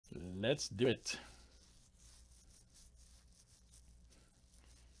let's do it.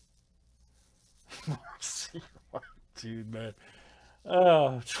 Dude, man.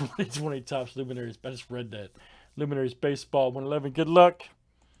 2020 Topps Luminaries. I just read that. Luminaries Baseball 111. Good luck.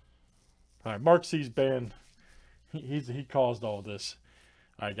 All right, Mark C's banned. He caused all this.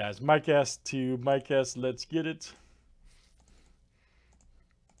 All right, guys. Mike S to Mike S. Let's get it.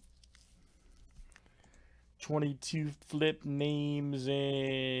 22 flip names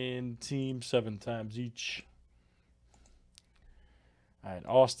and team 7 times each. All right,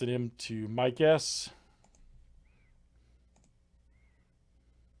 Austin M to Mike S.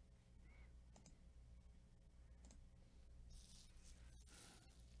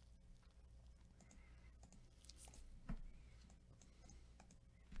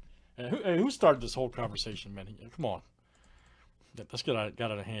 Hey, who started this whole conversation, man? Come on. Let's get out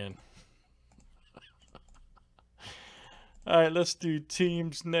of hand. All right, let's do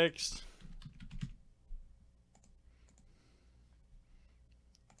teams next.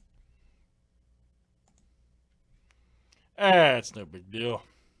 It's no big deal.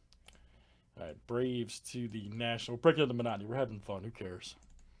 All right, Braves to the National. Break it the monotony. We're having fun. Who cares?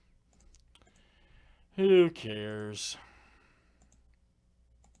 Who cares?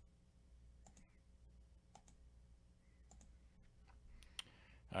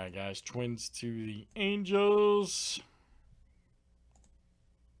 All right, guys. Twins to the Angels.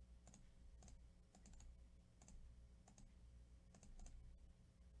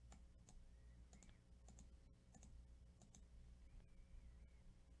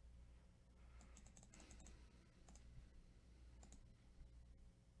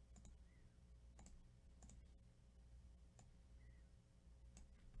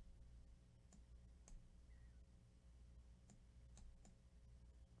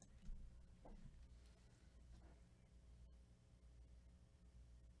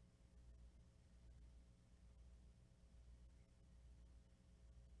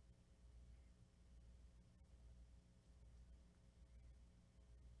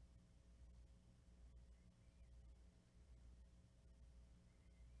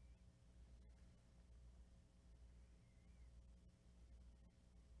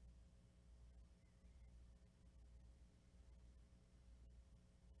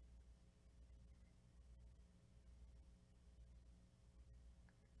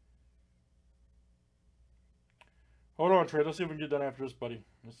 Hold on, Trey. Let's see if we can get it done after this, buddy.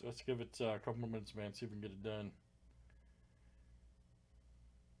 Let's give it a couple more minutes, man. See if we can get it done.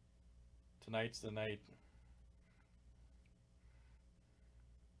 Tonight's the night.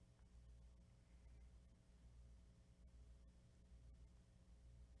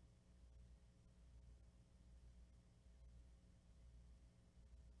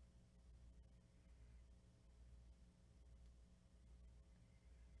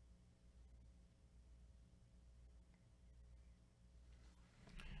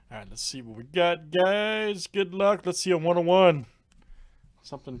 All right, let's see what we got, guys. Good luck. Let's see a 101.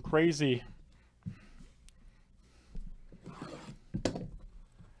 Something crazy.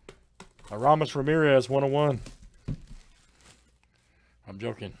 Aramis Ramirez, 101. I'm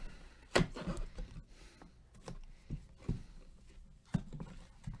joking. All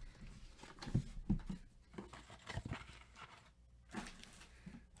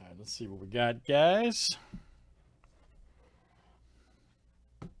right, let's see what we got, guys.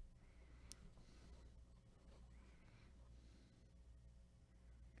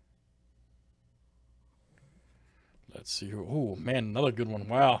 Let's see who. Oh, man, another good one.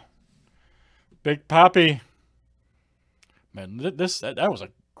 Wow. Big Poppy. Man, that was a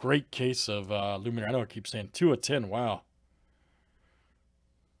great case of Luminary. I know I keep saying 2 of 10. Wow.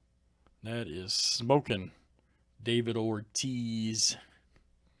 That is smoking. David Ortiz.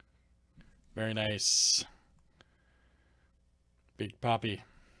 Very nice. Big Poppy.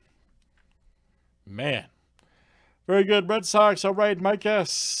 Man. Very good, Red Sox. All right, Mike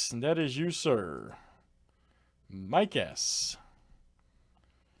S. And that is you, sir. Mike S.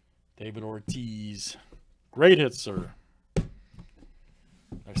 David Ortiz. Great hit, sir. Like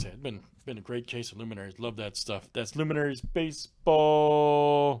I said, it's been a great case of Luminaries. Love that stuff. That's Luminaries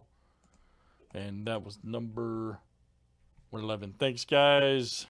Baseball. And that was number 111. Thanks, guys.